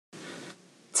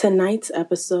Tonight's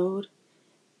episode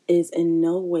is in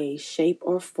no way, shape,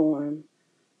 or form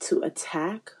to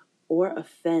attack or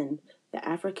offend the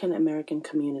African American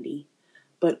community,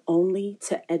 but only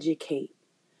to educate.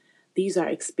 These are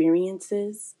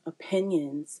experiences,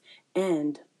 opinions,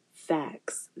 and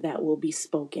facts that will be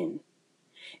spoken.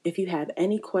 If you have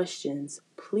any questions,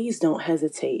 please don't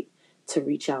hesitate to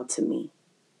reach out to me.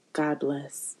 God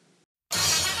bless.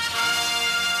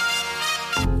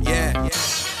 Yeah.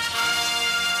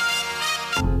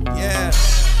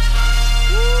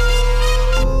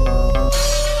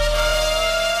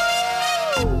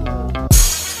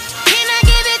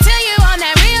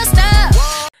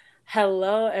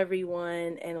 Hello,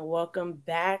 everyone, and welcome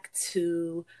back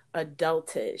to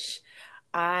Adultish.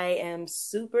 I am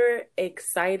super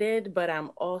excited, but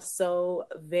I'm also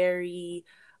very,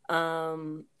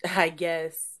 I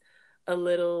guess, a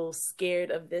little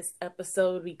scared of this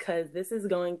episode because this is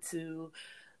going to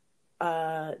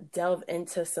delve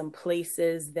into some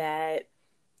places that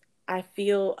I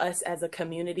feel us as a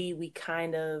community, we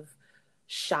kind of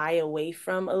shy away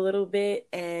from a little bit,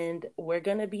 and we're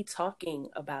going to be talking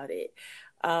about it.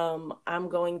 I'm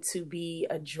going to be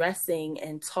addressing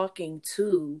and talking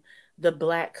to the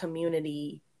Black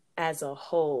community as a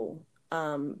whole,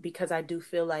 because I do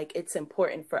feel like it's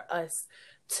important for us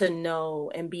to know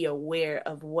and be aware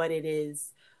of what it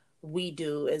is we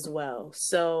do as well.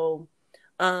 So,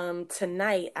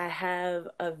 tonight I have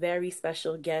a very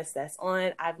special guest that's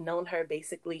on. I've known her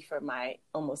basically for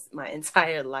almost my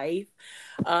entire life.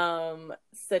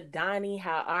 Sadani,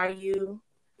 how are you?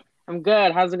 I'm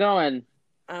good. How's it going?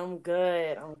 I'm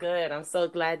good. I'm so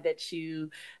glad that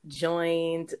you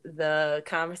joined the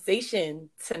conversation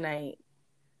tonight.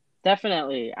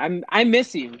 Definitely. I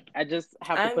miss you. I just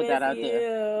have to put that out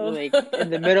there. We're like in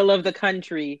the middle of the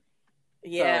country.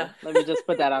 Yeah. So let me just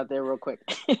put that out there real quick.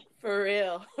 For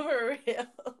real.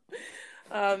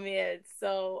 Oh man.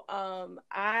 So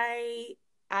I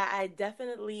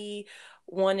definitely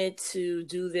wanted to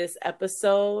do this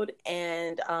episode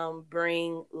and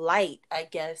bring light, I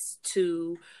guess,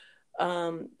 to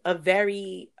a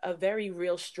very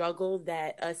real struggle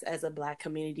that us as a Black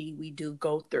community we do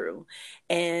go through.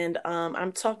 And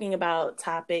I'm talking about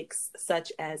topics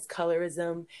such as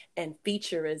colorism and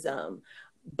featureism,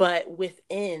 but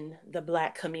within the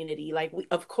Black community. Like,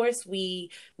 of course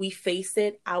we face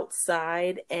it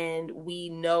outside, and we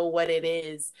know what it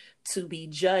is to be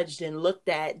judged and looked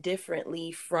at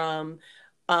differently from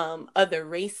other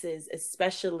races,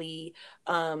 especially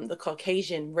the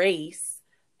Caucasian race.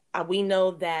 We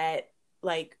know that,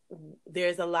 like,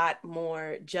 there's a lot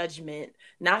more judgment,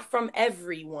 not from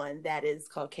everyone that is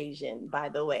Caucasian, by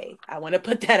the way. I want to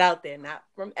put that out there, not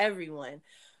from everyone,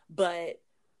 but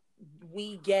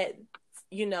we get,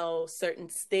 certain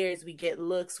stares, we get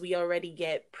looks, we already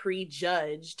get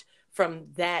prejudged from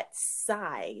that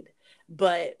side.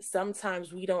 But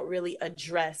sometimes we don't really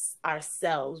address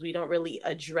ourselves. We don't really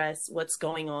address what's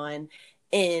going on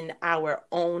in our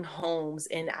own homes,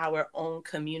 in our own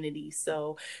community.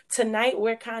 So tonight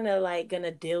we're kind of like going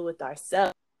to deal with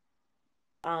ourselves.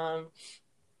 I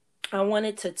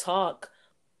wanted to talk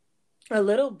a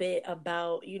little bit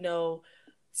about,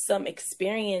 some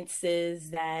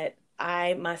experiences that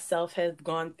I myself have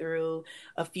gone through.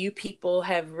 A few people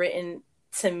have written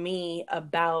to me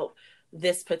about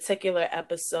this particular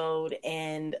episode,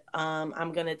 and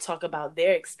I'm going to talk about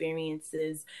their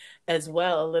experiences as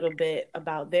well, a little bit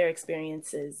about their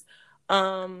experiences.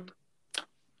 So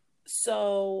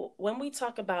when we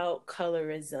talk about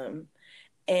colorism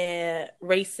and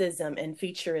racism and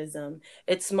featureism,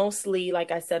 it's mostly,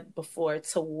 like I said before,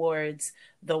 towards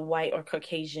the white or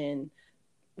Caucasian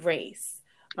race,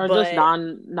 or just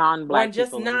non-Black or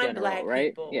just people non-Black in general,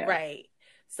 right? people, Yeah. right?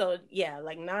 So yeah,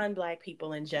 like non-Black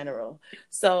people in general.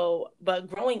 So, but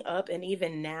growing up and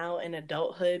even now in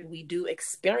adulthood, we do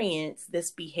experience this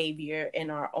behavior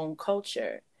in our own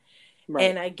culture. Right.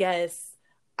 And I guess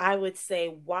I would say,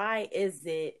 why is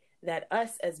it that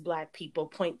us as Black people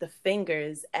point the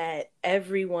fingers at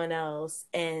everyone else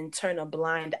and turn a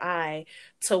blind eye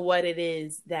to what it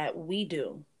is that we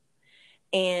do?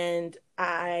 And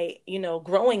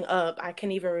growing up, I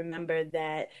can even remember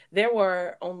that there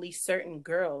were only certain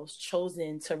girls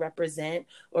chosen to represent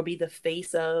or be the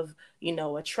face of,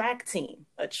 a track team,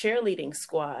 a cheerleading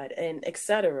squad, and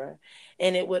etc.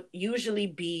 And it would usually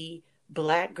be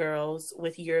Black girls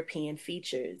with European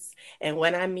features. And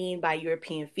what I mean by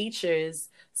European features,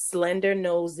 slender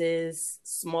noses,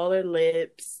 smaller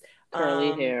lips,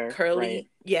 curly hair, right.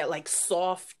 Yeah, like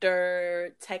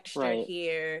softer texture right.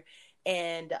 hair.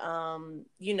 And,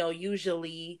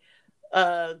 usually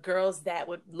girls that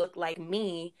would look like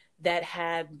me, that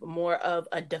had more of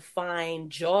a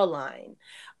defined jawline,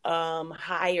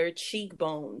 higher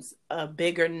cheekbones, a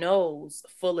bigger nose,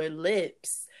 fuller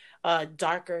lips,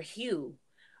 darker hue,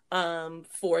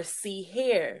 4C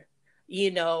hair.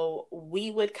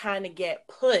 We would kind of get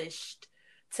pushed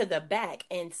to the back.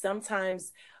 And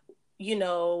sometimes,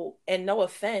 and no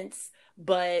offense,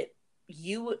 but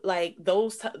you like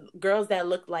girls that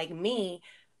look like me,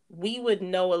 we would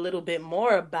know a little bit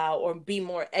more about or be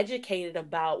more educated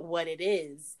about what it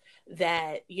is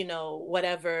that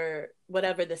whatever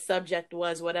the subject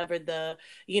was, whatever the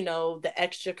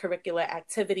extracurricular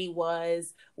activity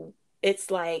was.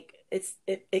 It's like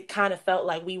it kind of felt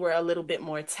like we were a little bit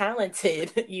more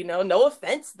talented. No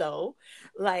offense though,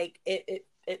 like it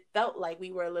felt like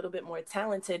we were a little bit more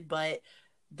talented, but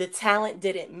the talent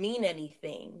didn't mean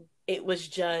anything. It was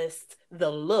just the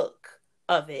look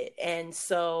of it. And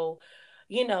so,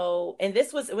 and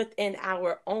this was within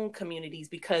our own communities,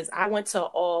 because I went to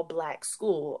all Black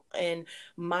school, and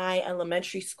my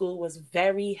elementary school was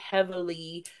very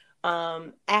heavily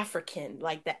African.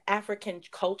 Like, the African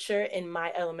culture in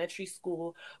my elementary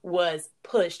school was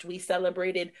pushed. We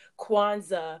celebrated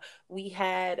Kwanzaa. We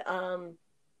had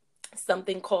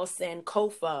something called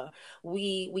Sankofa.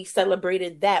 We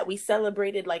celebrated that. We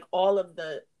celebrated like all of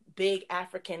the big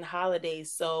African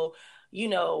holidays. So,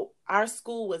 our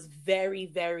school was very,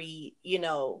 very,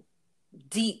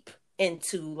 deep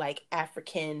into like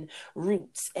African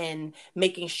roots, and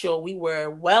making sure we were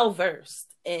well versed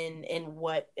in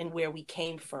where we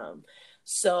came from.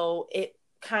 So it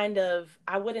kind of,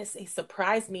 I wouldn't say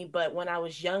surprised me, but when I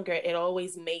was younger, it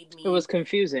always made me, it was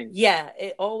confusing. Yeah,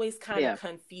 it always kind of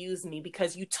confused me,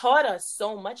 because you taught us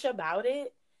so much about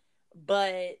it,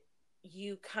 but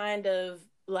you kind of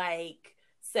like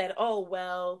said, oh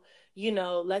well,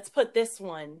 let's put this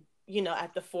one,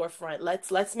 at the forefront.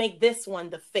 Let's make this one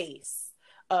the face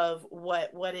of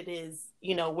what it is,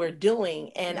 we're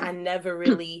doing. And I never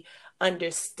really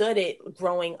understood it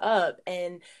growing up.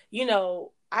 And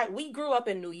we grew up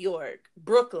in New York,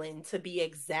 Brooklyn to be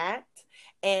exact,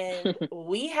 and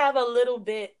we have a little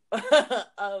bit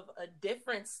of a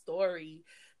different story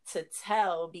to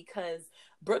tell, because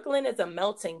Brooklyn is a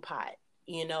melting pot,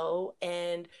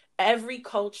 and every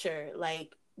culture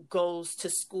like goes to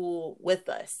school with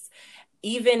us.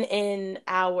 Even in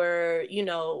our,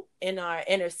 in our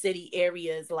inner city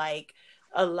areas, like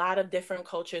a lot of different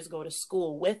cultures go to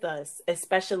school with us,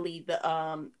 especially the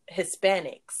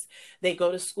Hispanics. They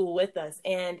go to school with us.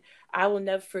 And I will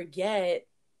never forget,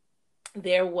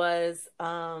 there was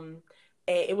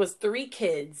it was 3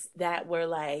 kids that were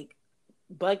like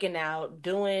bugging out,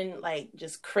 doing like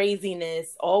just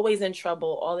craziness, always in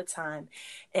trouble all the time.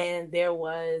 And there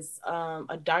was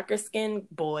a darker skinned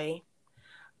boy,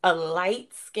 a light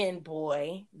skinned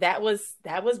boy that was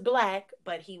Black,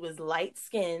 but he was light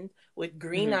skinned with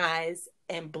green eyes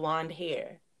and blonde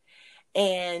hair.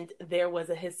 And there was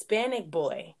a Hispanic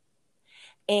boy,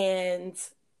 and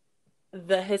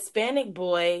the Hispanic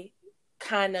boy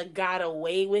kind of got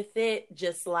away with it,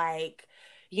 just like,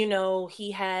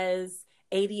 he has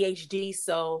ADHD,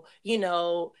 so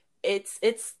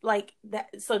it's like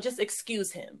that, so just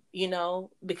excuse him,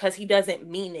 because he doesn't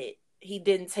mean it. He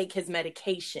didn't take his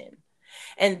medication.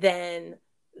 And then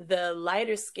the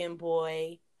lighter skinned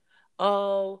boy,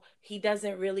 oh, he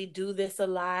doesn't really do this a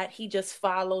lot, he just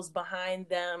follows behind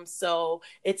them, so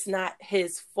it's not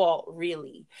his fault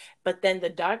really. But then the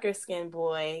darker skinned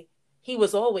boy, he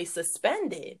was always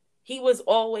suspended. He was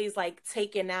always like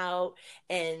taken out,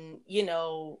 and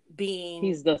being,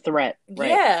 he's the threat, right?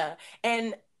 Yeah.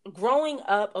 And growing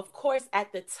up, of course,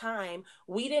 at the time,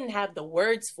 we didn't have the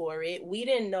words for it. We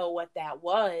didn't know what that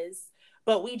was,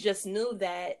 but we just knew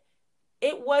that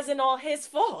it wasn't all his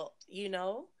fault.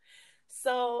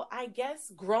 So I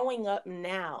guess growing up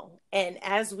now, and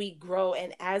as we grow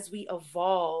and as we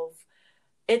evolve,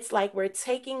 it's like we're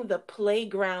taking the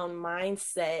playground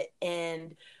mindset,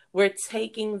 and we're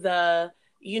taking the,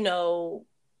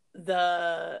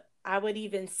 I would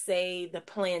even say the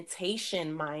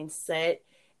plantation mindset,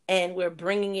 and we're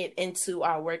bringing it into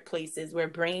our workplaces. We're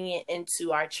bringing it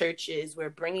into our churches. We're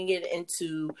bringing it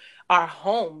into our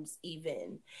homes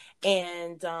even.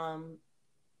 And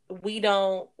we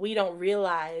don't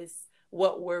realize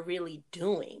what we're really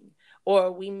doing, or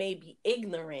we may be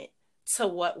ignorant to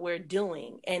what we're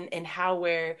doing, and how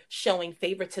we're showing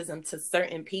favoritism to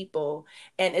certain people.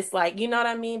 And it's like, you know what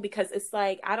I mean? Because it's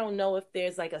like, I don't know if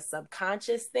there's like a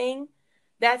subconscious thing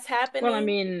that's happening. Well, I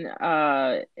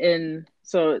mean,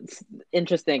 so it's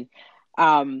interesting.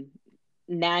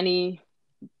 Nanny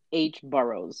H.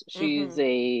 Burroughs, she was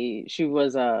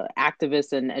a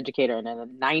activist and educator, and in a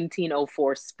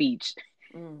 1904 speech,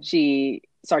 she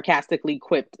sarcastically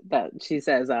quipped that she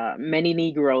says, many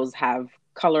Negroes have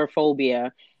color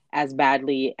phobia as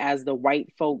badly as the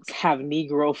white folks have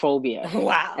Negrophobia.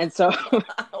 Wow. And so,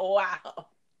 wow.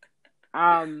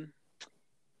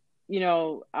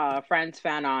 Frantz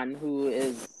Fanon,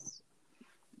 who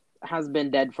has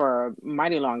been dead for a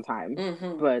mighty long time,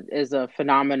 but is a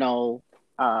phenomenal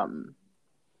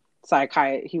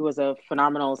he was a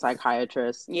phenomenal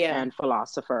psychiatrist and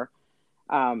philosopher.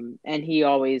 And he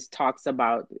always talks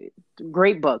about,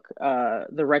 great book,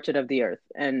 The Wretched of the Earth.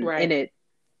 And in it,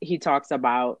 he talks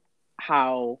about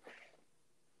how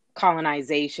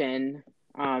colonization,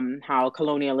 how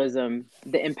colonialism,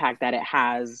 the impact that it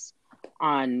has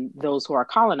on those who are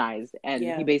colonized. And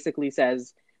he basically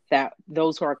says that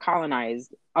those who are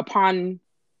colonized, upon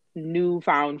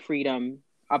newfound freedom,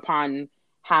 upon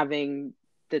having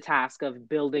the task of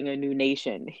building a new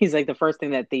nation, he's like, the first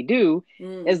thing that they do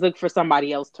is look for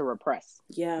somebody else to repress.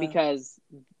 Because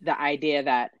the idea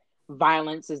that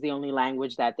violence is the only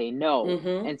language that they know.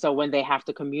 And so when they have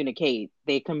to communicate,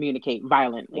 they communicate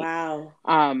violently. Wow.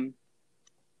 And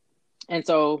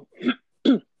so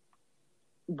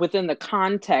within the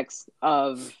context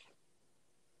of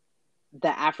the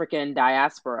African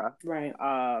diaspora,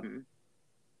 and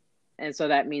so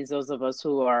that means those of us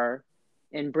who are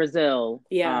in Brazil,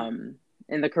 in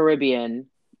the Caribbean,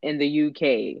 in the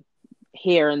UK,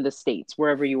 here in the States,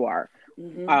 wherever you are,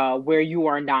 where you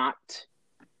are not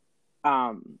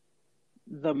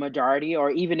the majority,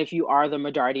 or even if you are the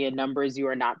majority in numbers, you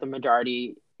are not the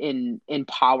majority in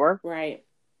power.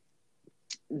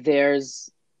 There's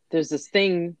this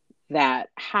thing that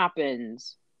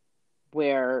happens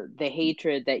where the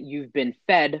hatred that you've been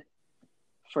fed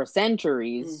for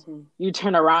centuries, you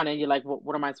turn around and you're like,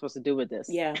 what am I supposed to do with this?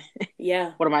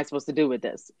 What am I supposed to do with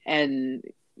this? And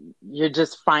you're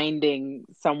just finding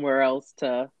somewhere else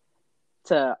to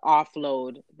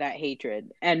offload that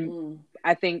hatred. And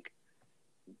I think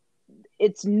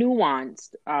it's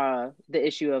nuanced, the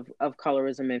issue of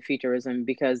colorism and futurism,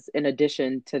 because in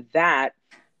addition to that,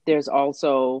 there's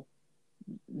also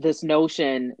this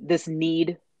notion, this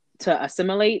need to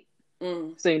assimilate.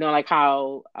 So, like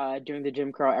how during the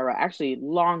Jim Crow era, actually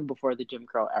long before the Jim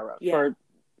Crow era,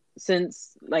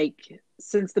 since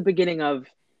the beginning of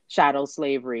chattel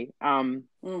slavery,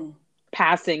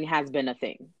 passing has been a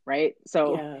thing, right?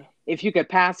 So if you could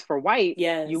pass for white,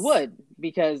 you would,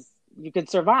 because you could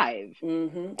survive.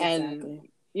 And,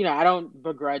 I don't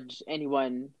begrudge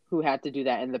anyone who had to do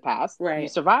that in the past. You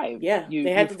survived.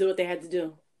 They had to do what they had to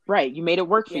do. Right. You made it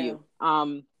work for you.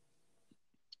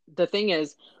 The thing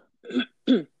is,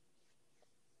 in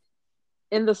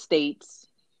the States,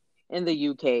 in the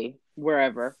UK,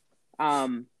 wherever,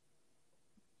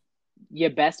 your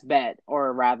best bet,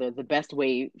 or rather the best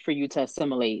way for you to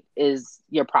assimilate, is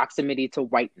your proximity to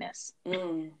whiteness.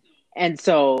 And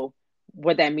so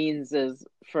what that means is,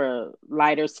 for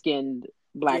lighter skinned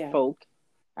Black folk,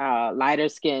 lighter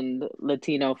skinned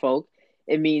Latino folk,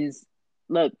 it means,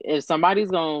 look, if I'm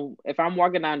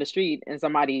walking down the street and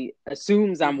somebody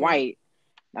assumes I'm white,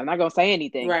 I'm not going to say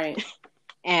anything.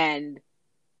 And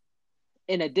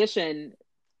in addition,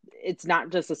 it's not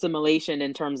just assimilation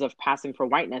in terms of passing for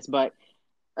whiteness, but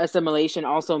assimilation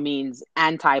also means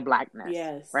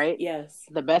anti-Blackness. Right?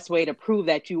 The best way to prove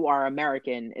that you are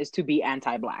American is to be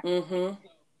anti-Black.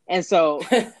 And so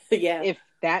if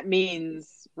that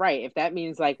means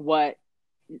like what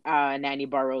Nanny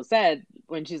Burroughs said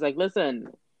when she's like, listen,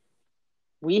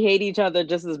 we hate each other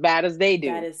just as bad as they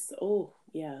do. That is,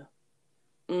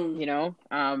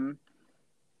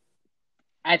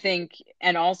 I think,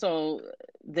 and also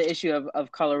the issue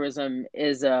of colorism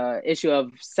is a issue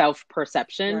of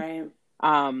self-perception.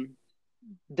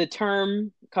 The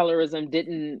term colorism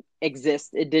didn't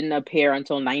exist. It didn't appear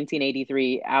until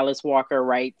 1983. Alice Walker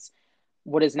writes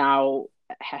what is now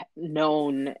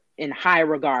known in high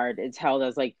regard. It's held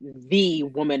as like the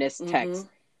womanist text.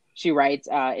 She writes,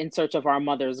 In Search of Our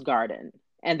Mother's Garden.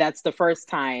 And that's the first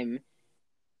time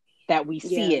that we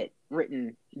see it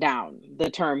written down, the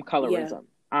term colorism.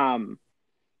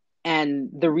 And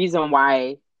the reason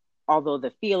why, although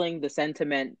the feeling, the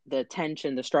sentiment, the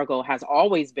tension, the struggle has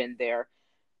always been there,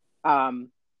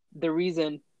 the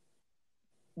reason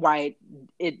why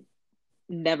it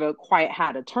never quite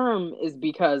had a term is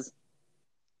because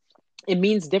it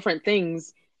means different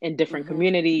things in different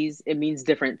communities. It means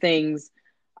different things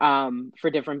for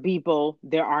different people.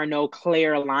 There are no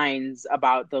clear lines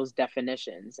about those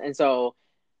definitions. And so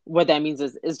what that means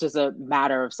is it's just a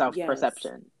matter of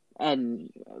self-perception. And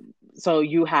so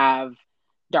you have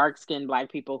dark-skinned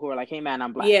Black people who are like, hey man,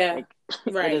 I'm Black.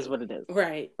 It is what it is.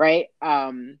 Right.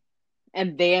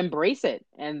 and they embrace it.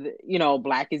 And, you know,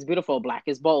 Black is beautiful, Black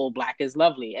is bold, Black is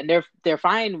lovely, and they're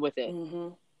fine with it. Mm-hmm.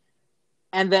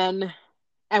 And then,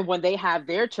 and when they have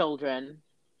their children,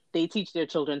 they teach their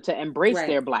children to embrace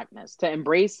their Blackness, to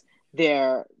embrace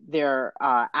their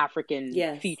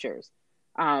African features.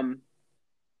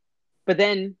 But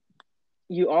then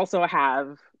you also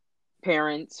have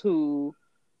parents who,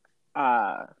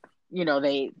 you know,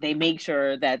 they make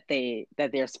sure that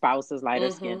their spouse is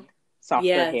lighter skinned,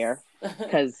 softer hair,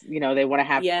 because, you know, they want to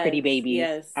have pretty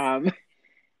babies.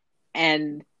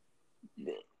 And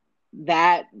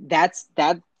that's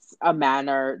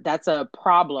a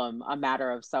problem, a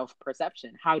matter of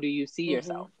self-perception. How do you see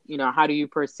yourself? You know, how do you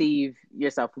perceive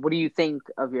yourself? What do you think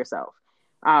of yourself?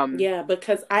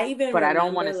 Because I even but remember, I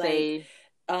don't want to like, say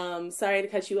sorry to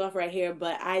cut you off right here,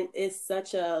 but it's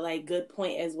such a like good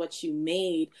point as what you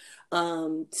made,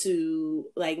 to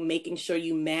like making sure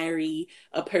you marry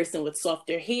a person with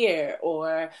softer hair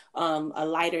or a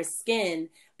lighter skin,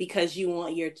 because you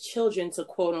want your children to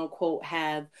quote unquote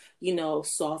have, you know,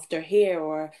 softer hair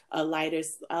or a lighter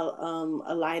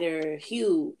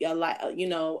hue, you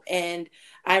know. And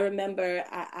I remember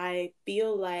I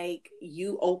feel like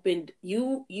you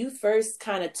first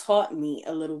kind of taught me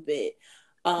a little bit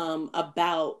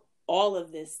about all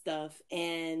of this stuff.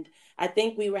 And I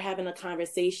think we were having a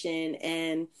conversation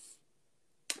and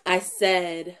I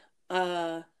said,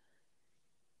 oh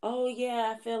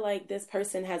yeah, I feel like this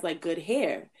person has like good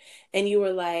hair. And you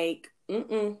were like,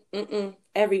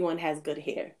 everyone has good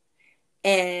hair.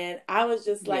 And I was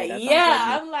just like,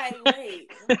 I'm like,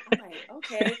 wait. I'm like,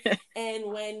 okay. And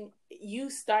when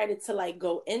you started to like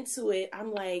go into it,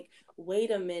 I'm like,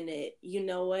 wait a minute, you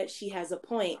know what? She has a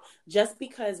point. Just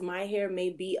because my hair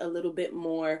may be a little bit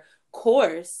more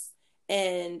coarse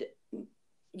and,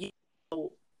 you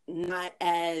know, not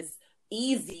as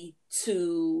easy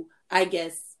to, I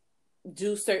guess,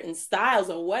 do certain styles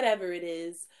or whatever it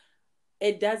is,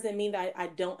 it doesn't mean that I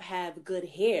don't have good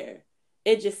hair.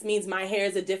 It just means my hair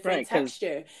is a different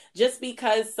texture. Just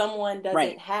because someone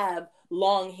doesn't have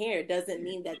long hair doesn't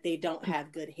mean that they don't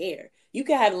have good hair. You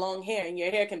can have long hair and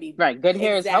your hair can be good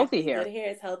hair is healthy hair. Good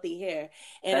hair is healthy hair.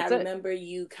 And I remember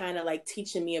you kind of like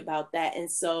teaching me about that.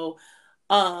 And so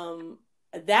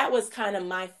that was kind of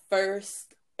my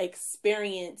first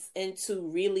experience into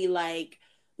really like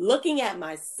looking at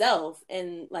myself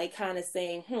and like kind of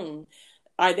saying,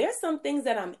 are there some things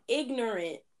that I'm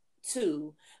ignorant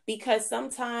to? Because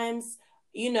sometimes,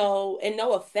 you know, and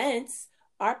no offense,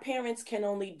 our parents can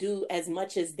only do as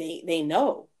much as they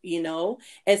know, you know,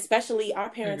 especially our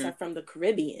parents are from the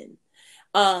Caribbean.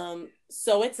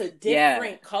 So it's a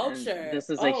different culture. And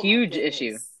this is a huge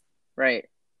issue. Right.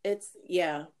 It's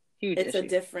huge. It's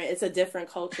a different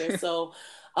culture. So,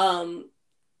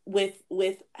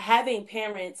 with having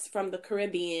parents from the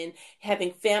Caribbean,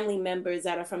 having family members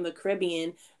that are from the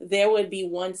Caribbean, there would be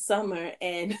one summer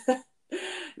and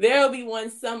there will be one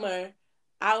summer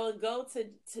I would go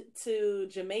to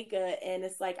Jamaica and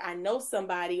it's like I know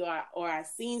somebody or I've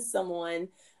seen someone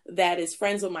that is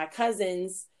friends with my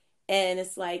cousins and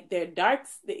it's like they're dark,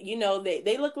 you know,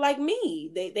 they look like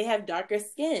me. They have darker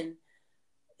skin.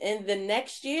 And the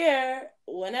next year,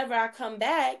 whenever I come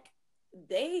back,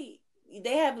 they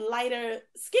have lighter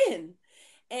skin.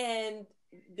 And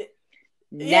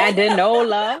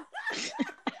Nadinola.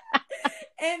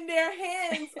 And their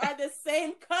hands are the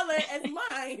same color as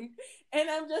mine. And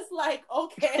I'm just like,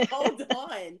 okay, hold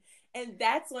on. And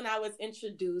that's when I was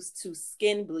introduced to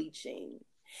skin bleaching.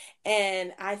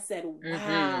 And I said,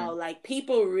 wow, like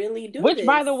people really do Which, this.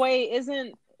 by the way,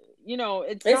 isn't, you know,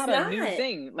 it's not a new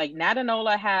thing. Like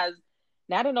Nadinola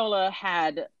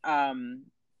had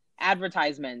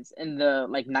advertisements in the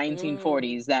like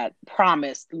 1940s that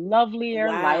promised lovelier,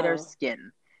 lighter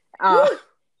skin.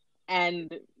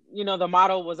 And you know, the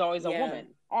model was always a woman,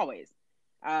 always.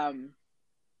 And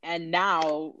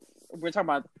now we're talking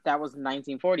about that was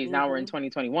 1940s. Now we're in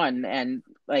 2021, and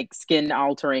like skin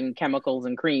altering chemicals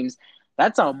and creams,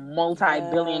 that's a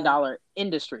multi-billion-dollar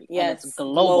industry, and it's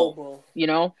global, you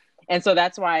know. And so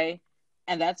that's why,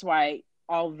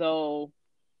 although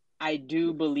I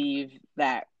do believe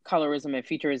that colorism and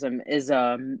featureism is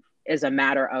a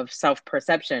matter of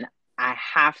self-perception, I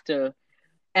have to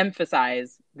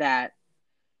emphasize that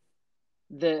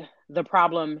the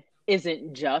problem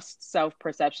isn't just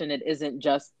self-perception. It isn't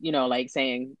just, you know, like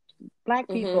saying Black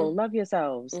people, love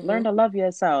yourselves, learn to love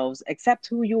yourselves, accept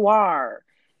who you are,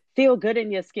 feel good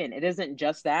in your skin. It isn't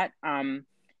just that.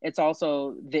 It's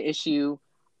also the issue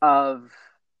of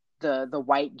the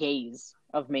white gaze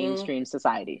of mainstream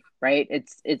society, right?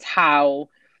 It's how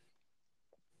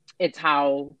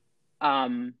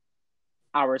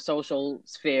our social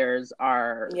spheres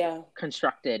are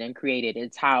constructed and created.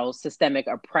 It's how systemic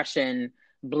oppression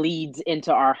bleeds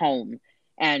into our home.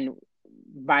 And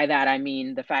by that, I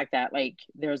mean the fact that, like,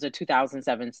 there was a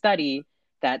 2007 study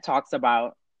that talks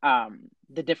about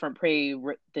the different pay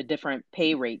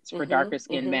rates for darker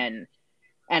skinned men,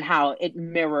 and how it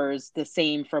mirrors the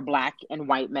same for Black and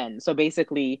white men. So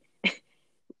basically,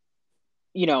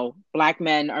 you know, Black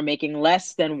men are making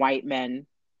less than white men,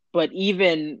 but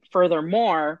even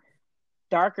furthermore,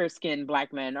 darker skinned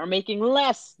Black men are making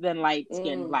less than light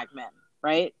skinned Black men,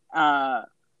 right?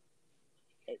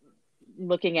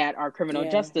 Looking at our criminal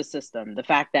justice system, the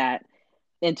fact that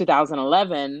in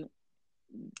 2011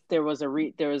 there was a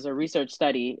research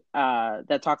study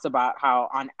that talks about how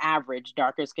on average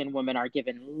darker skinned women are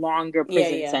given longer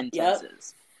prison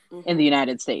sentences in the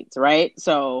United States, right?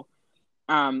 So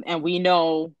and we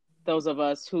know, those of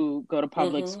us who go to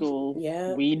public school,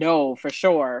 we know for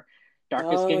sure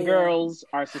darker skinned girls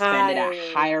are suspended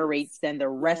at higher rates than the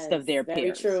rest of their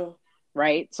peers. True.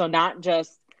 Right? So not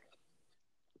just,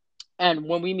 and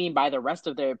when we mean by the rest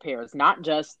of their peers, not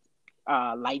just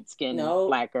light-skinned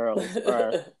Black girls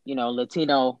or, you know,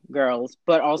 Latino girls,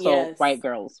 but also white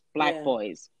girls, Black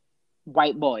boys,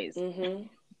 white boys.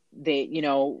 They, you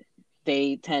know,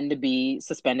 they tend to be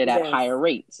suspended at higher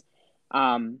rates.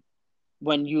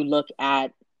 When you look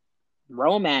at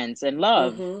romance and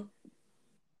love,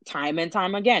 time and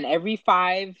time again, every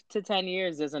 5 to 10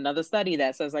 years, there's another study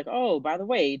that says, like, oh, by the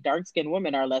way, dark-skinned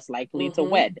women are less likely to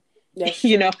wed.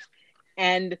 You know,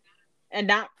 and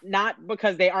not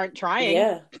because they aren't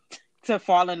trying to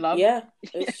fall in love. Yeah,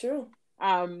 it's true.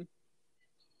 And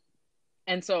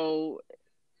so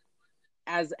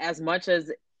as much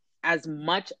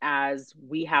as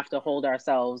we have to hold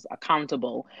ourselves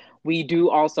accountable, we do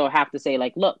also have to say,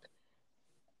 like, look,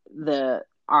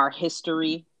 our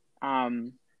history,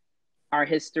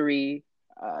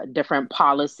 different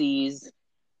policies,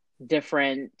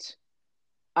 different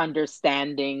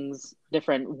understandings,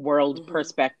 different world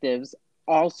perspectives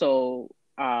also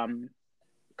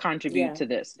contribute to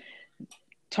this.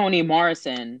 Toni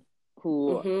Morrison,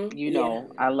 who you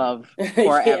know I love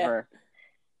forever,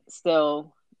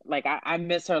 still, like, I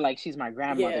miss her like she's my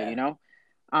grandmother, you know.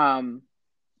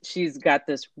 She's got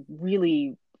this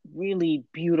really, really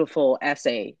beautiful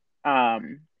essay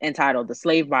entitled "The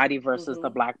Slave Body versus the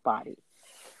Black Body,"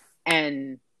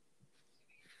 and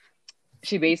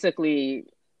she basically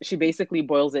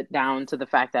boils it down to the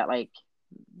fact that, like,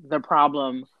 the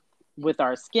problem with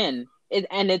our skin,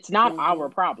 and it's not our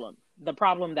problem. The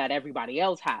problem that everybody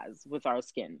else has with our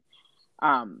skin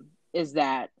is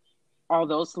that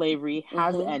although slavery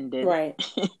has ended,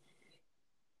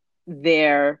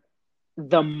 they're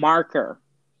the marker.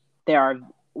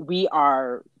 We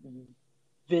are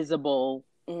visible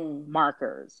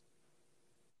markers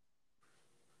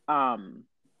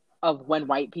of when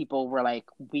white people were like,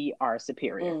 we are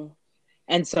superior.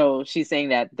 And so she's saying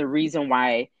that the reason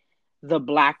why the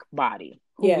Black body,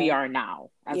 who we are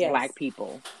now as Black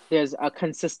people, there's a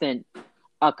consistent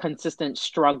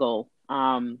struggle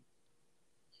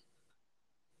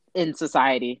in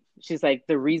society. She's like,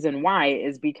 the reason why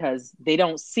is because they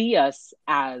don't see us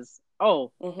as,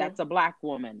 oh, that's a Black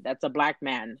woman, that's a Black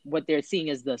man. What they're seeing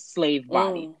is the slave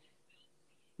body.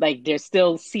 Like, they're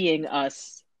still seeing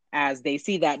us as, they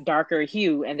see that darker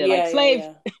hue and they're like, slave,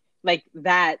 like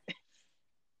that,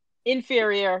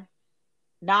 inferior,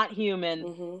 not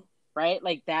human, right?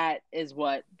 Like, that is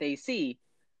what they see.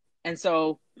 And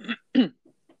so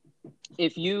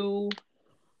if you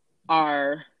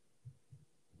are,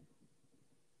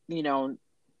 you know,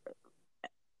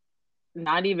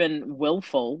 not even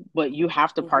willful, but you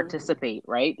have to participate,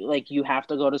 right? Like, you have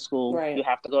to go to school, you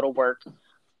have to go to work,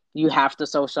 you have to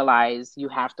socialize, you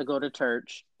have to go to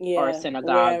church or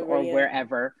synagogue or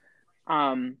wherever.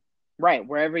 Right,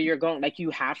 wherever you're going, like, you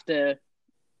have to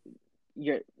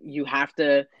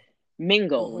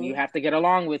mingle, you have to get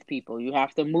along with people, you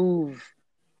have to move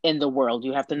in the world,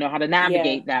 you have to know how to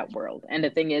navigate that world. And the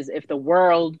thing is, if the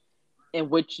world in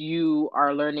which you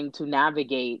are learning to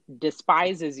navigate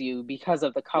despises you because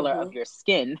of the color of your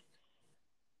skin,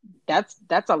 that's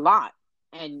a lot,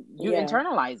 and you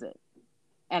internalize it.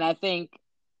 And I think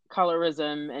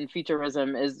colorism and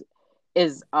featureism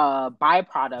is a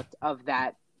byproduct of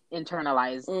that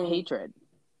internalized hatred,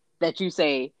 that you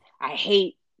say, I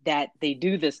hate that they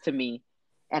do this to me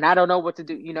and I don't know what to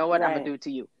do. You know what? I'm gonna do it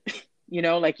to you. You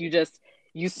know, like, you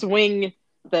swing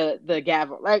the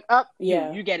gavel, like, up,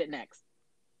 you get it next.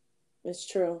 It's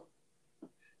true. So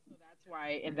that's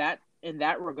why in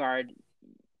that regard,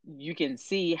 you can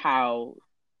see how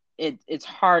it's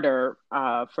harder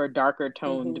for darker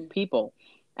toned people.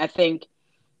 I think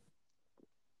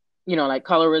like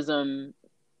colorism,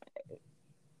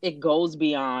 it goes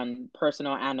beyond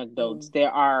personal anecdotes.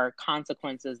 There are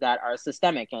consequences that are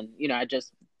systemic. And, I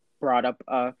just brought up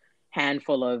a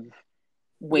handful of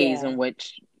ways in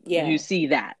which you see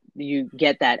that, you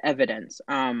get that evidence.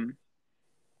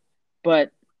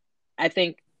 But I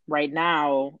think right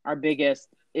now our biggest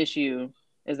issue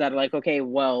is that, like, okay,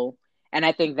 well, and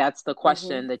I think that's the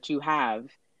question that you have,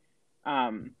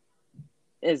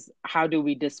 is how do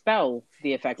we dispel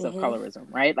the effects of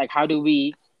colorism, right? Like, how do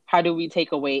we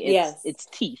take away its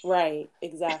teeth, right?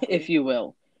 Exactly, if you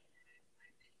will.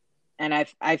 And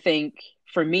I think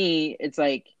for me, it's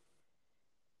like,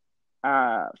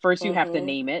 first you have to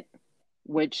name it,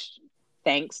 which,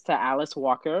 thanks to Alice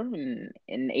Walker in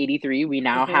 83, we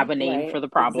now have a name for the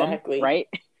problem, right?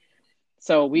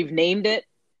 So we've named it,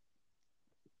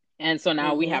 and so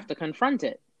now we have to confront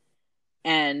it.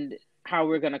 And how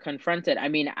we're going to confront it, I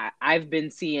mean, I've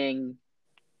been seeing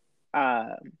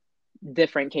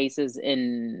different cases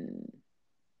in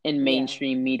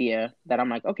mainstream media that I'm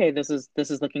like, okay, this is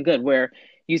looking good, where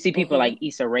you see people like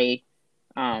Issa Rae,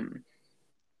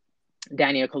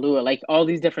 Daniel Kaluuya, like all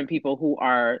these different people who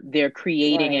they're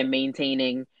creating and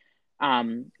maintaining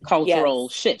cultural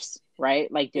shifts,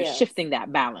 right? Like they're shifting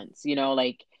that balance,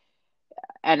 like,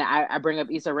 and I bring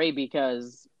up Issa Rae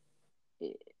because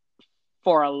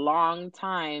for a long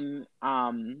time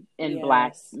in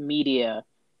Black media,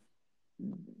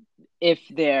 if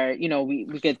they're,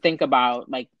 we could think about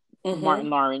like Martin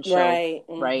Lawrence show,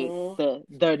 right?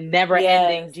 The never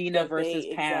ending Gina versus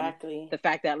Pam. The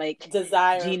fact that like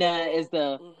Gina is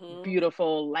the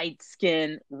beautiful light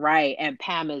skin, right, and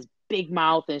Pam is big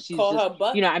mouth, and she's call just,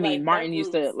 butt, I mean, Martin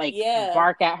used to like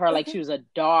bark at her like she was a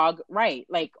dog, right?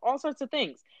 Like all sorts of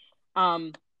things.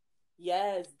 Proud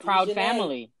Dejanay.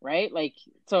 Family, right? Like,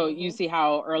 so you see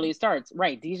how early it starts,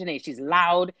 right? Dejanay, she's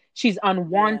loud, she's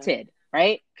unwanted,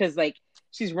 right? Because like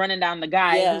she's running down the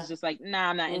guy who's just like, nah,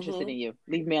 I'm not interested in you.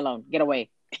 Leave me alone. Get away.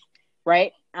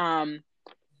 Right?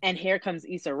 And here comes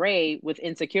Issa Rae with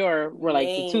Insecure, where like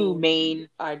the two main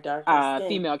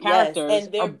female characters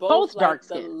and they're are both dark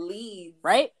skinned, the leads,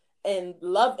 right? And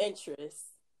love interests,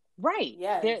 right?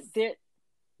 They're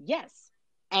yes,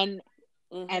 and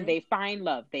they find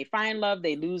love. They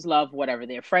lose love. Whatever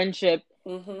their friendship,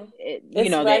 they're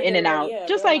in and out,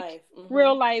 just like life.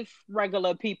 Real life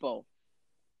regular people.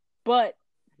 But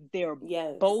they're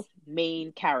both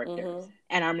main characters,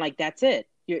 and I'm like, that's it.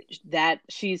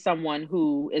 She's someone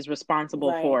who is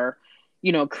responsible for,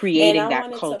 creating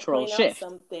that cultural shift.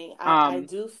 Something I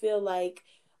do feel like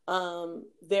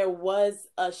there was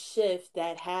a shift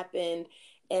that happened,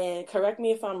 and correct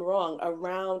me if I'm wrong,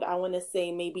 around, I want to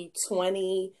say maybe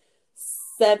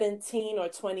 2017 or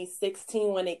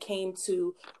 2016, when it came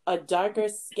to a darker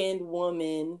skinned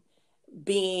woman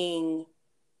being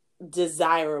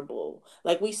desirable.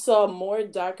 Like we saw more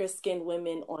darker skinned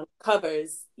women on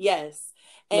covers. Yes.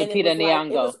 And Lupita Nyong'o.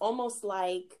 It was almost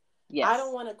like, I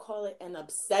don't want to call it an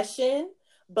obsession,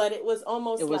 but it was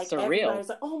almost like surreal. Everybody was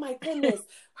like, oh my goodness,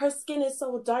 her skin is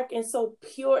so dark and so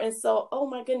pure and so, oh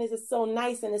my goodness, it's so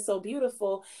nice and it's so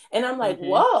beautiful. And I'm like,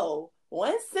 whoa,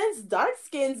 when since dark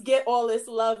skins get all this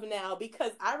love now?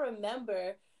 Because I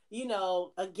remember,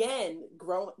 again,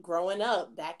 growing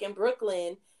up back in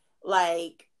Brooklyn,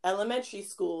 like elementary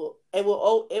school, I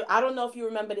don't know if you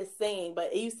remember this saying,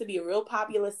 but it used to be a real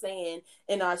popular saying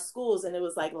in our schools, and it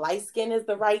was like, light skin is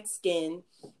the right skin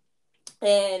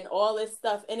and all this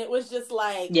stuff, and it was just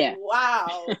like,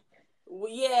 wow.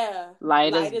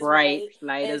 Light is bright,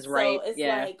 light is right. It's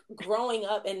like growing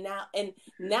up, and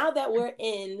now that we're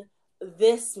in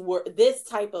this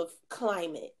type of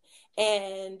climate,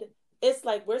 and it's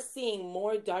like we're seeing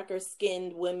more darker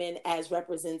skinned women as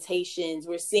representations.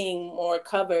 We're seeing more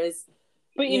covers.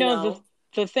 But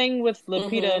the thing with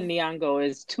Lupita Nyong'o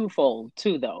is twofold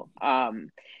too, though. And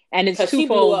it's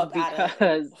twofold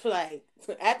because like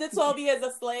after 12 years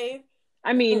a slave.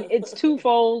 I mean, it's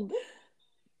twofold.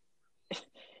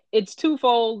 It's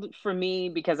twofold for me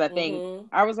because I think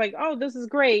I was like, oh, this is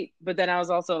great. But then I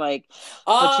was also like,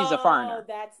 but she's a foreigner.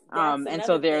 That's and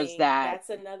so there's thing.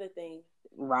 That's another thing.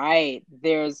 Right.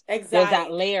 There's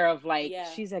that layer of like,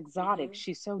 she's exotic.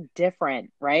 She's so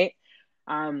different. Right.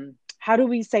 How do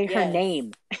we say her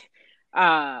name?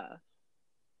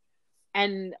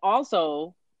 And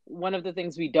also one of the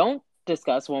things we don't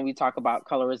discuss when we talk about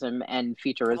colorism and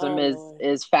featurism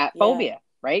is fat phobia,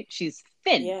 right? She's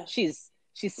thin. Yeah. She's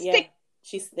thick.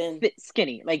 She's thin.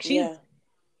 Skinny. Like she's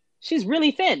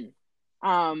really thin.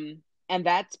 And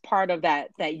that's part of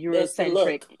that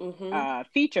Eurocentric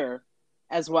feature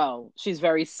as well. She's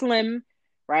very slim,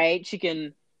 right? She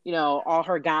can, all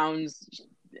her gowns,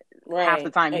 half the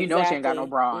time, you know, she ain't got no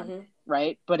bra on, Mm-hmm.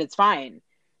 right? But it's fine.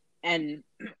 And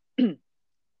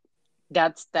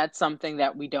that's something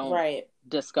that we don't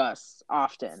discuss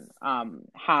often.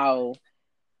 How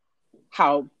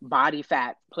body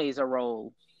fat plays a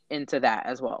role into that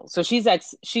as well. So she's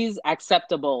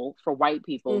acceptable for white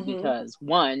people Mm-hmm. because,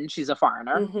 one, she's a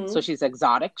foreigner, Mm-hmm. so she's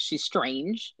exotic, she's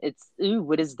strange. It's, ooh,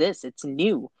 what is this? It's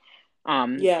new.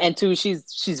 And two,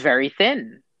 she's very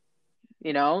thin,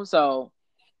 you know, so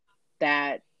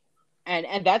that,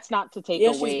 and that's not to take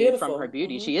away from her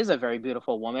beauty. Mm-hmm. She is a very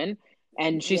beautiful woman,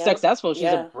 and she's successful.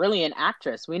 She's a brilliant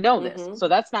actress. We know this. So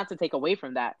that's not to take away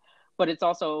from that, but it's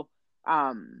also,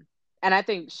 and I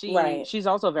think she's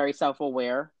also very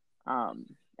self-aware.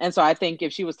 And so I think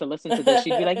if she was to listen to this,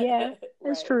 she'd be like, yeah,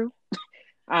 it's true.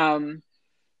 You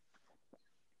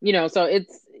know, so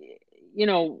it's, you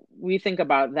know, we think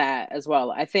about that as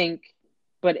well, I think.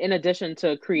 But in addition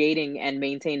to creating and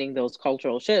maintaining those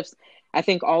cultural shifts, I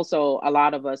think also a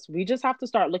lot of us, we just have to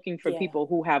start looking for people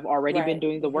who have already been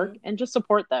doing the work and just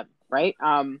support them, right?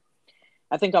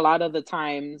 I think a lot of the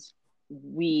times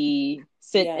we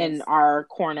sit in our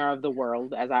corner of the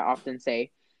world, as I often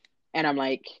say, and I'm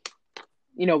like,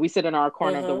 you know, we sit in our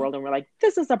corner of the world and we're like,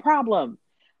 this is a problem.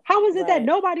 How is it that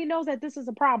nobody knows that this is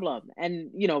a problem?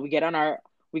 And, you know, we get on our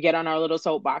little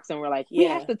soapbox and we're like, we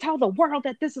have to tell the world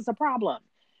that this is a problem.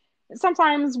 And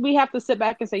sometimes we have to sit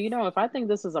back and say, you know, if I think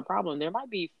this is a problem, there might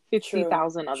be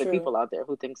 50,000 other people out there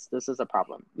who thinks this is a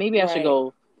problem. Maybe I should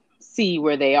go see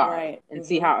where they are and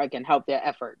see how I can help their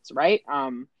efforts. Right.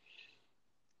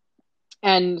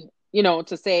 And, you know,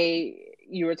 to say,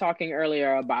 you were talking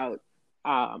earlier about,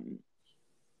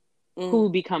 who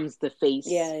becomes the face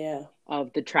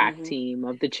of the track team,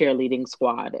 of the cheerleading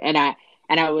squad. And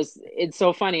it's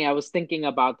so funny. I was thinking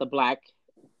about the Black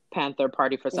Panther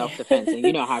Party for Self-Defense, and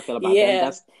you know how I feel about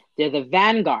them. They're the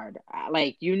vanguard.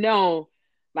 Like, you know,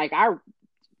 like I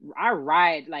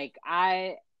ride, like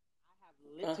I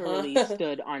have literally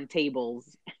stood on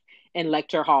tables in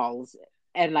lecture halls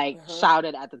and like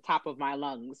shouted at the top of my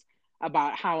lungs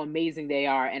about how amazing they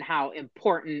are and how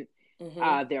important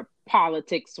their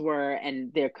politics were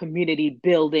and their community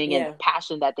building and the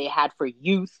passion that they had for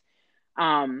youth.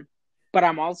 But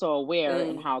I'm also aware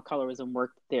in how colorism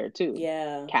worked there too.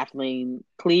 Kathleen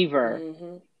Cleaver,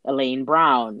 Elaine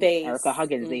Brown, Erica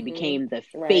Huggins, they became the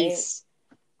face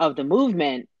of the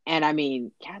movement. And I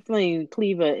mean, Kathleen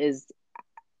Cleaver is,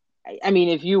 I mean,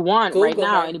 if you want Google right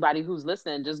now, anybody who's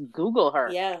listening, just Google her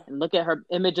and look at her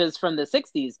images from the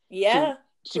 60s.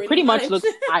 She pretty much looks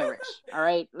Irish, all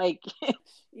right? Like,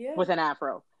 with an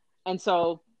afro. And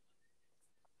so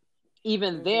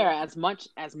even there, as much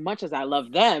as I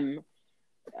love them,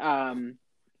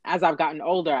 as I've gotten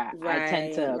older, I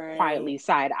tend to quietly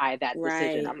side eye that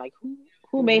decision. I'm like,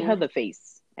 who made her the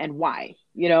face and why?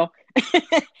 You know?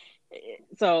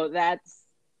 So that's,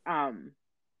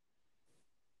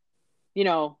 you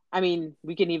know, I mean,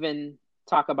 we can even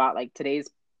talk about like today's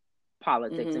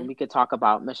politics, and we could talk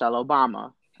about Michelle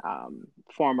Obama,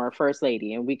 former first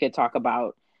lady, and we could talk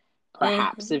about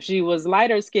perhaps if she was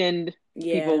lighter skinned,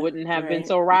 people wouldn't have been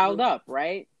so riled up,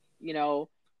 right? You know,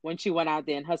 when she went out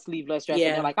there in her sleeveless dress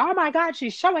and they're like, oh my God,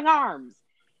 she's showing arms.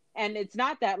 And it's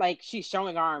not that like she's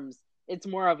showing arms. It's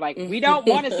more of like, we don't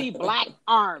want to see Black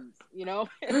arms, you know?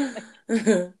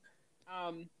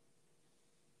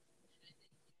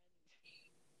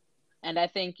 And I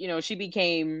think, you know, she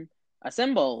became a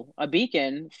symbol, a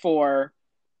beacon for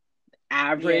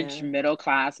average middle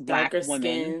class Black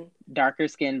women, darker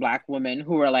skinned Black women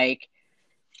who were like,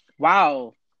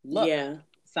 wow, look,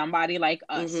 somebody like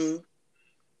us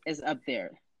is up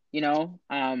there, you know?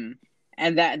 And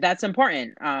that's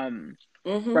important.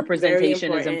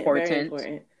 Representation is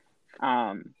important.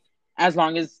 As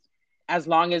long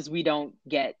as we don't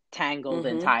get tangled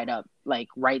and tied up like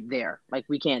right there. Like,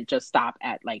 we can't just stop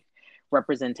at like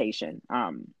representation.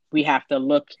 We have to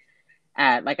look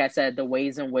at, like I said, the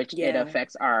ways in which it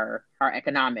affects our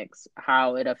economics,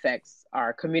 how it affects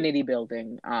our community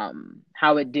building,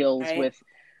 how it deals with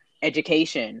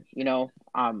education, you know,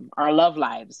 our love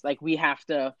lives. Like, we have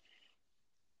to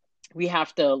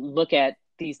look at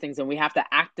these things, and we have to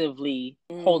actively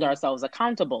hold ourselves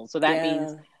accountable. So that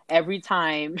means every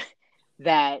time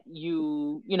that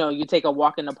you take a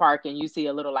walk in the park and you see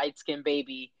a little light-skinned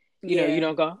baby, you know, you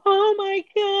don't go, oh my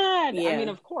God. I mean,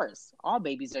 of course, all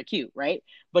babies are cute, right?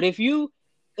 But if you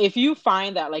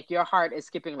find that like your heart is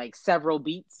skipping like several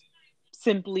beats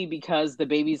simply because the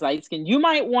baby's light skin, you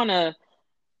might want to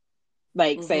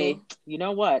like say, you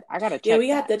know what, I gotta check. We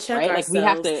have to check ourselves. Like, we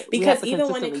have to, because even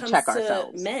when it comes to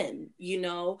men, you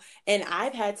know, and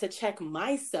I've had to check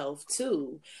myself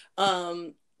too.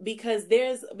 because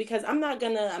I'm not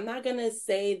gonna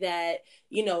say that,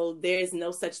 you know, there's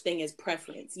no such thing as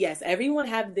preference. Yes, everyone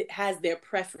has their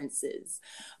preferences,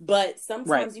 but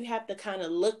sometimes you have to kind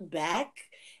of look back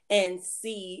and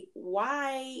see,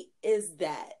 why is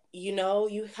that? You know,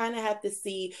 you kind of have to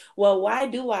see, well, why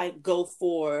do I go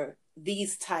for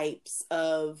these types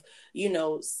of, you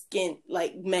know, skin,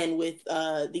 like men with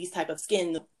these type of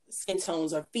skin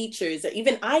tones or features or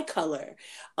even eye color.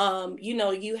 You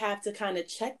know, you have to kind of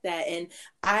check that. And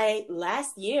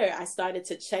last year I started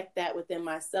to check that within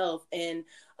myself, and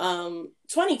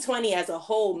 2020 as a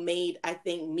whole made, I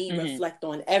think, me reflect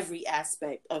on every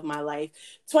aspect of my life.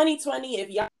 2020, if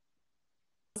y'all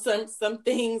some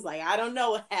things, like, I don't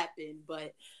know what happened,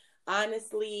 but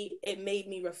honestly, it made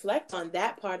me reflect on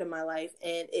that part of my life,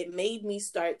 and it made me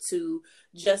start to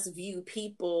just view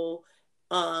people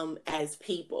as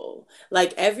people.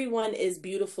 Like, everyone is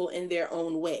beautiful in their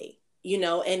own way, you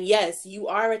know. And yes, you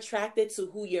are attracted to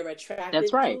who you're attracted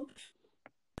That's right.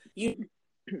 to.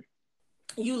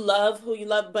 You love who you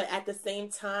love, but at the same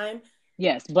time,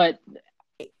 yes, but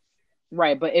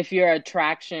right, but if your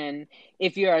attraction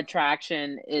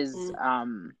is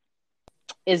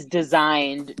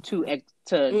designed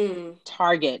to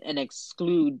target and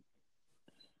exclude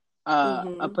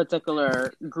a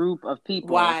particular group of people,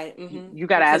 why? You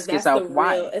got to ask yourself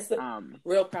why. It's a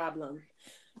real problem.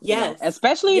 Yes, you know,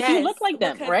 especially if you look like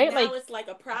them, because right? Now like, it's like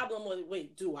a problem with,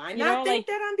 wait, do I not think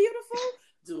that I'm beautiful?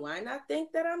 Do I not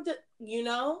think that I'm you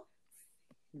know?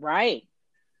 Right.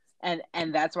 And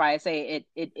that's why I say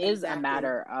it is a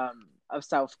matter of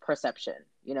self-perception,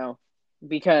 you know,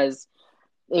 because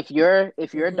if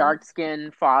your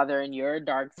dark-skinned father and your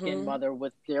dark-skinned mother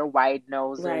with their wide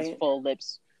noses, full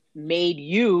lips made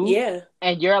you,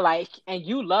 and you're like, and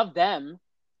you love them,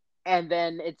 and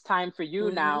then it's time for you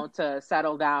now to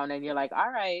settle down, and you're like, all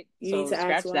right, you need to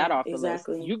scratch that off the list.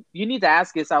 You need to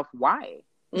ask yourself why.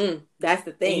 That's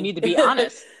the thing. And you need to be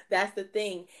honest. That's the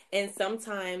thing. And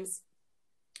sometimes,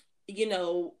 you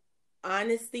know,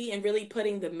 honesty and really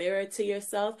putting the mirror to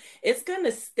yourself, it's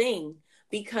gonna sting,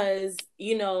 because,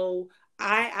 you know,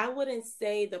 I wouldn't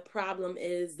say the problem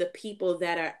is the people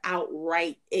that are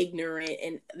outright ignorant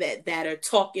and that are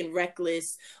talking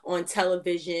reckless on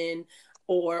television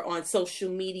or on social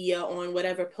media, on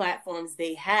whatever platforms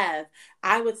they have.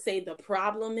 I would say the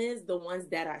problem is the ones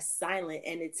that are silent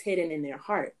and it's hidden in their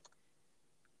heart.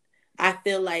 I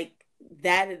feel like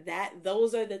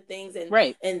those are the things, and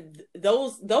and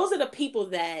those are the people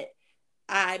that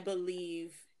I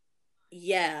believe,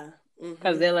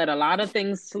 because they let a lot of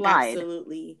things slide.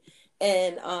 Absolutely.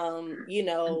 And you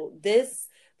know, this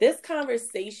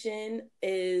conversation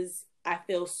is, I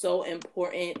feel, so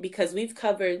important, because we've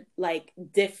covered like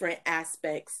different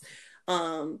aspects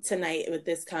tonight with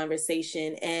this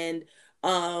conversation. And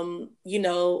you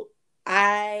know,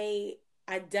 I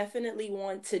definitely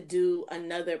want to do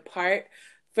another part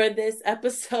for this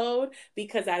episode,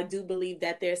 because I do believe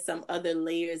that there's some other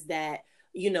layers that,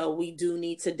 you know, we do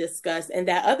need to discuss, and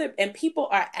and people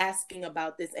are asking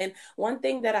about this. And one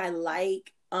thing that I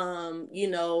like, you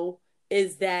know,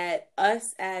 is that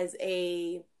us as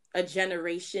a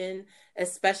generation,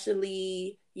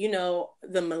 especially, you know,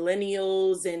 the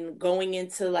millennials and going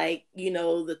into, like, you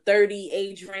know, the 30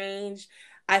 age range,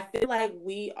 I feel like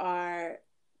we are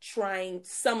trying,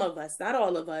 some of us, not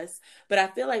all of us, but I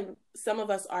feel like some of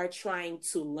us are trying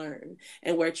to learn,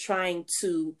 and we're trying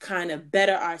to kind of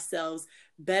better ourselves,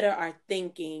 better our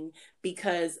thinking,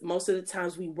 because most of the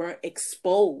times we weren't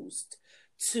exposed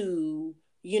to,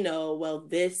 you know, well,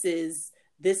 this is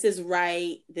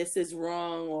right, this is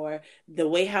wrong, or the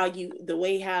way how you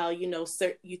know,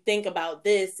 you think about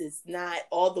this is not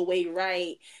all the way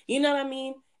right. You know what I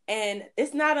mean? And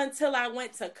it's not until I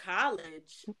went to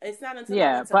college. I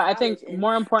think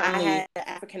more importantly, I had an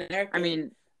African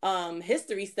American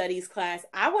history studies class.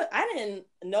 I didn't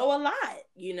know a lot,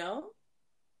 you know.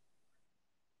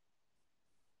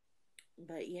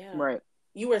 But yeah, right.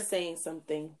 You were saying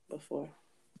something before.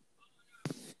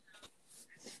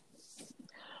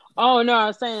 Oh no, I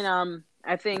was saying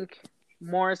I think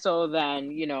more so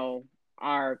than, you know,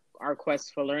 our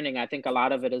quest for learning, I think a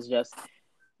lot of it is just,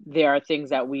 there are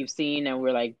things that we've seen and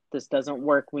we're like, this doesn't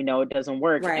work. We know it doesn't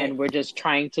work, and we're just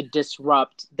trying to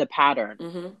disrupt the pattern.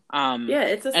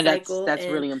 It's a cycle, that's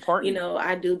really important. You know,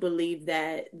 I do believe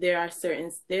that there's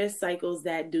cycles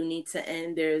that do need to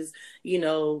end. There's, you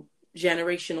know,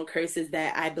 generational curses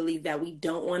that I believe that we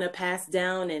don't want to pass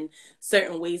down, and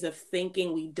certain ways of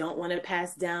thinking we don't want to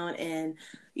pass down. And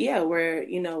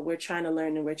we're trying to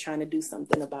learn, and we're trying to do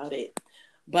something about it.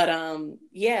 But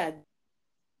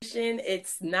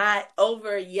It's not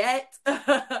over yet.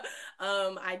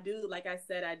 I do, like I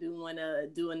said, I do want to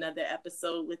do another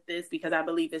episode with this because I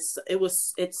believe it's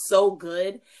so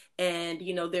good. And,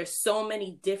 you know, there's so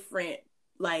many different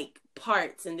like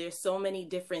parts and there's so many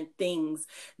different things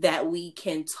that we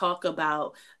can talk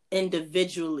about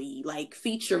individually, like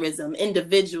featureism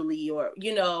individually, or,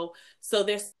 you know, so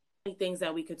there's things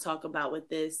that we could talk about with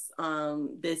this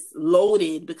this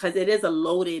loaded, because it is a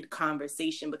loaded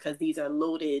conversation, because these are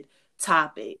loaded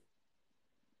topics.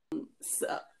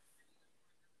 So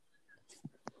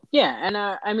yeah, and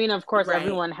I mean, of course,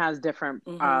 everyone has different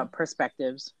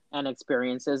perspectives and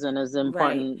experiences, and it's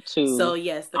important to so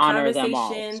yes, the honor them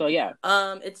all. So yeah,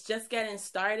 it's just getting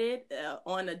started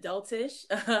on Adultish.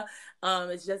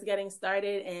 It's just getting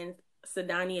started, and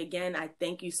Sadani, again, I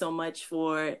thank you so much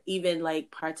for even like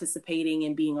participating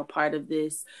and being a part of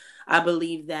this. I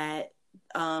believe that,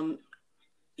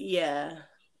 yeah,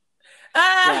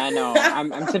 I know.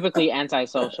 I'm typically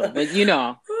antisocial, but you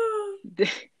know,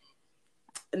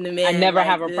 man, I never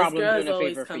have a problem doing a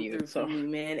favor for you. So, me,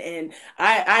 man, and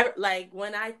I like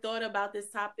when I thought about this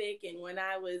topic and when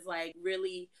I was like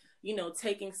really, you know,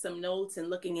 taking some notes and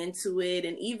looking into it,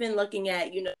 and even looking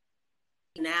at, you know,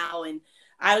 now, and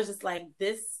I was just like,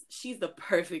 she's the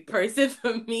perfect person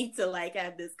for me to like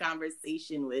have this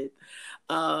conversation with,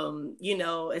 you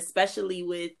know, especially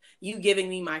with you giving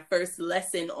me my first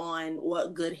lesson on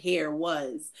what good hair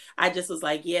was. I just was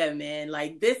like, yeah, man,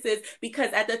 like this is,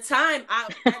 because at the time,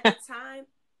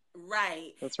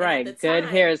 right. That's right. Good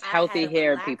hair is healthy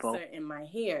hair, people. In my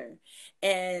hair.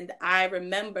 And I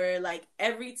remember like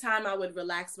every time I would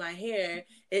relax my hair,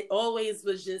 it always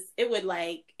was just, it would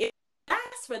like, it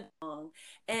last for long.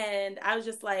 And I was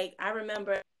just like, I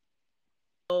remember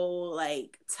so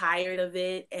like tired of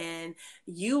it, and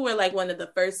you were like one of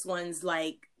the first ones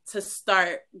like to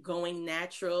start going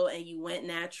natural, and you went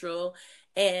natural,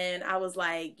 and I was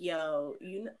like, yo,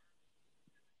 you know.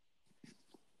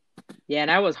 Yeah,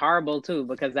 and I was horrible too,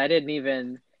 because I didn't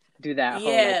even do that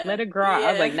whole like, let it grow.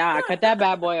 I was like, nah, I cut that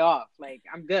bad boy off. Like,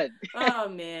 I'm good. Oh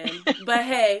man. But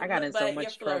hey, I got in so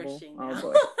much trouble.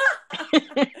 Oh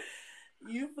boy.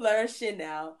 You flourishing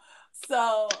now.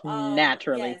 So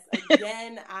naturally. Yes,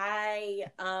 again, I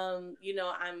you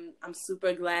know, I'm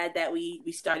super glad that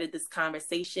we started this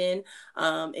conversation.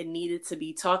 It needed to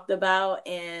be talked about,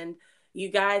 and you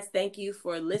guys, thank you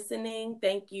for listening.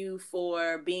 Thank you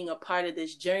for being a part of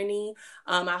this journey.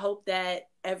 I hope that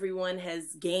everyone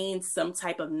has gained some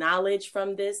type of knowledge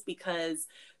from this, because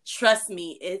trust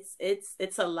me,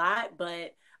 it's a lot,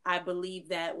 but I believe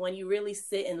that when you really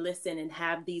sit and listen and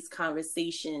have these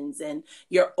conversations and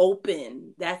you're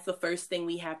open, that's the first thing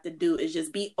we have to do, is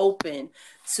just be open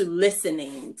to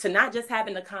listening, to not just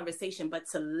having a conversation, but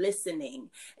to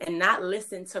listening, and not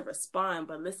listen to respond,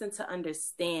 but listen to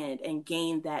understand and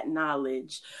gain that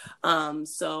knowledge.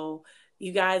 So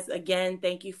you guys, again,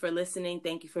 thank you for listening.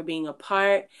 Thank you for being a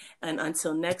part. And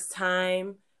until next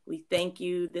time, we thank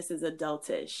you. This is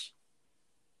Adultish.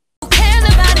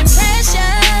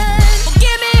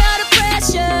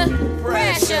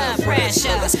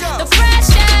 Pressure. Let's go. The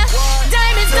pressure. What?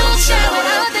 Diamonds don't shine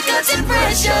without the guts and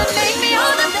pressure. Make me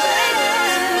all the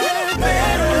better.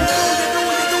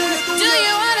 Do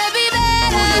you wanna be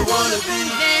better? Do you wanna be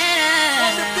better?